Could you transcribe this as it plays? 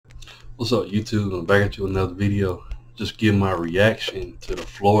What's up, YouTube? I'm back at you with another video. Just give my reaction to the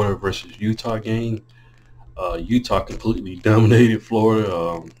Florida versus Utah game. Utah completely dominated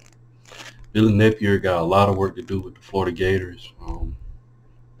Florida. Billy Napier got a lot of work to do with the Florida Gators,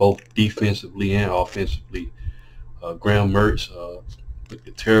 both defensively and offensively. Graham Mertz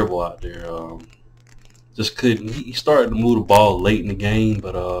looked terrible out there. Just couldn't. He started to move the ball late in the game,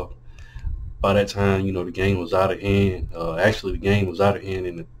 but by that time, the game was out of hand. Actually, the game was out of hand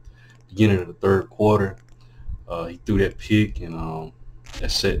in the beginning of the third quarter. He threw that pick, and that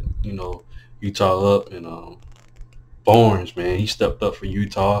set Utah up. And Barnes, man, he stepped up for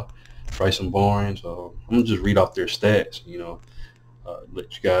Utah. Bryson Barnes. I'm gonna just read off their stats.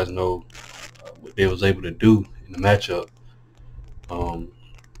 Let you guys know what they was able to do in the matchup. Like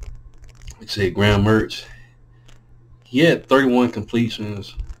I said, Graham Mertz, he had 31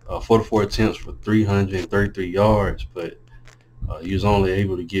 completions, 44 attempts for 333 yards, but he was only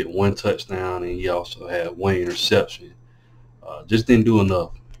able to get one touchdown, and he also had one interception. Just didn't do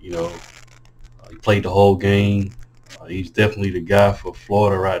enough. He played the whole game. He's definitely the guy for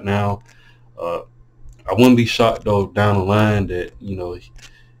Florida right now. I wouldn't be shocked though down the line that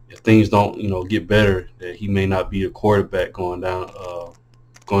if things don't get better, that he may not be a quarterback going down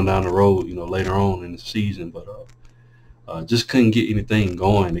the road later on in the season. But just couldn't get anything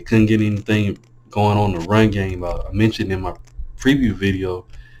going. They couldn't get anything going on the run game. I mentioned in my preview video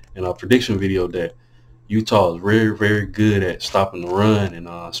and a prediction video that Utah is very, very good at stopping the run.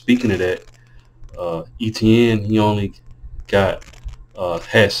 And speaking of that, ETN, he only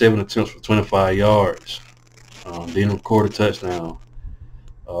had 7 attempts for 25 yards. Didn't record a touchdown.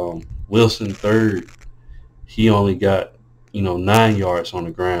 Wilson, third, he only got 9 yards on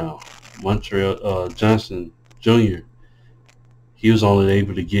the ground. Montreal Johnson Jr., he was only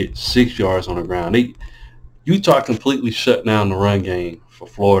able to get 6 yards on the ground. Utah completely shut down the run game for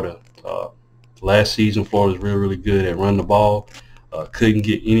Florida. Last season, Florida was really, really good at running the ball. Couldn't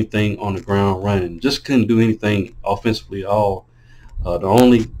get anything on the ground running. Just couldn't do anything offensively at all. The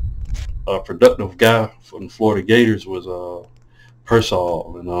only productive guy from the Florida Gators was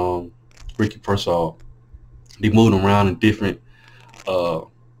Pearsall and Ricky Pearsall. They moved him around in different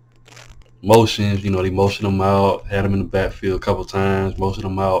motions. They motioned him out, had him in the backfield a couple times, motioned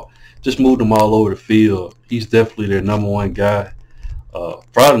him out, just moved him all over the field. He's definitely their number one guy,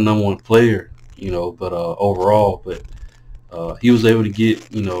 probably the number one player, but overall, but he was able to get,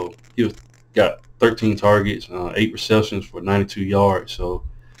 got 13 targets, 8 receptions for 92 yards. So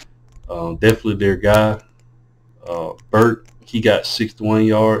definitely their guy. Burt, he got 61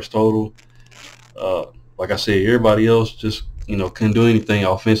 yards total. Like I said, everybody else just couldn't do anything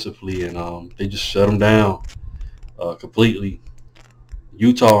offensively, and they just shut them down completely.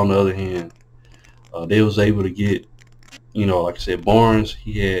 Utah, on the other hand, they was able to get, like I said, Barnes,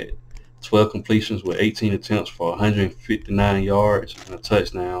 he had 12 completions with 18 attempts for 159 yards and a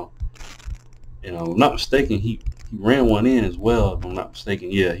touchdown. And if I'm not mistaken, he ran one in as well. If I'm not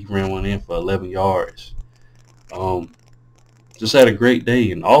mistaken, yeah, he ran one in for 11 yards. Just had a great day.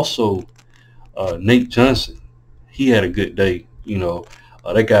 And also, Nate Johnson, he had a good day.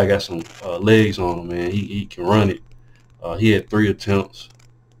 That guy got some legs on him, man. He can run it. He had 4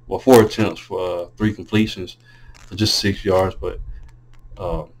 attempts for 3 completions for just 6 yards, but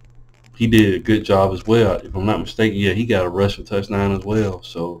he did a good job as well. If I'm not mistaken, yeah, he got a rushing touchdown as well.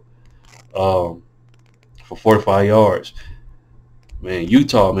 So for 45 yards, man,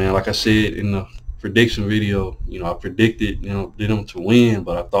 Utah, man, like I said in the prediction video, I predicted them to win,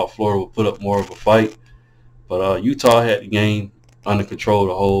 but I thought Florida would put up more of a fight. But Utah had the game under control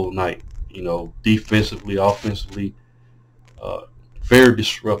the whole night. Defensively, offensively, very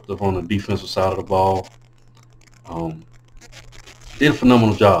disruptive on the defensive side of the ball. Did a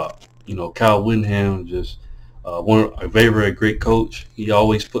phenomenal job. Kyle Whittingham, just a very, very great coach. He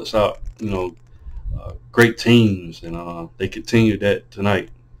always puts out great teams, and they continued that tonight.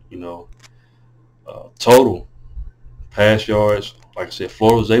 Total pass yards, like I said,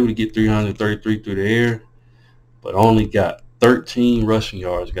 Florida was able to get 333 through the air, but only got 13 rushing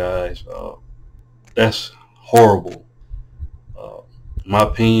yards, guys. That's horrible. In my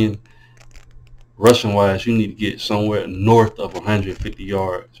opinion, rushing wise, you need to get somewhere north of 150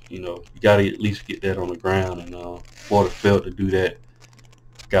 yards. You got to at least get that on the ground, and Florida failed to do that.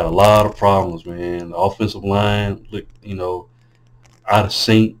 Got a lot of problems, man. The offensive line looked, out of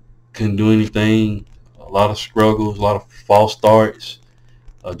sync. Couldn't do anything. A lot of struggles, a lot of false starts.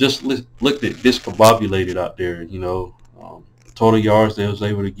 Just looked at discombobulated out there. Total yards they was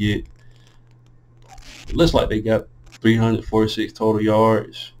able to get. It looks like they got 346 total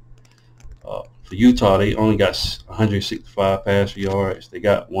yards. For Utah, they only got 165 passing yards. They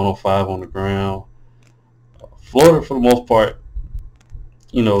got 105 on the ground. Florida, for the most part,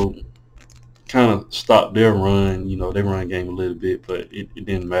 you know, kind of stopped their run, their run game a little bit, but it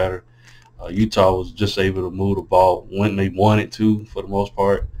didn't matter. Utah was just able to move the ball when they wanted to, for the most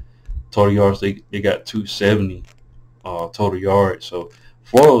part. Total yards, they got 270 total yards. So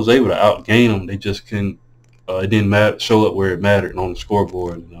Florida was able to outgain them. They just couldn't. It didn't matter. Show up where it mattered on the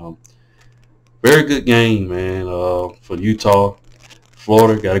scoreboard. Very good game, man. For Utah,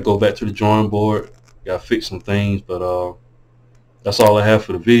 Florida got to go back to the drawing board. Got to fix some things, but that's all I have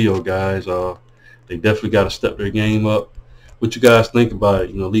for the video, guys. They definitely got to step their game up. What you guys think about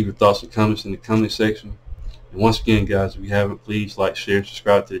it? Leave your thoughts and comments in the comment section. And once again, guys, if you haven't, please like, share,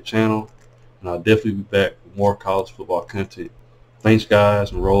 subscribe to the channel. And I'll definitely be back with more college football content. Thanks,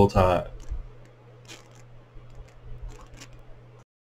 guys, and roll tide.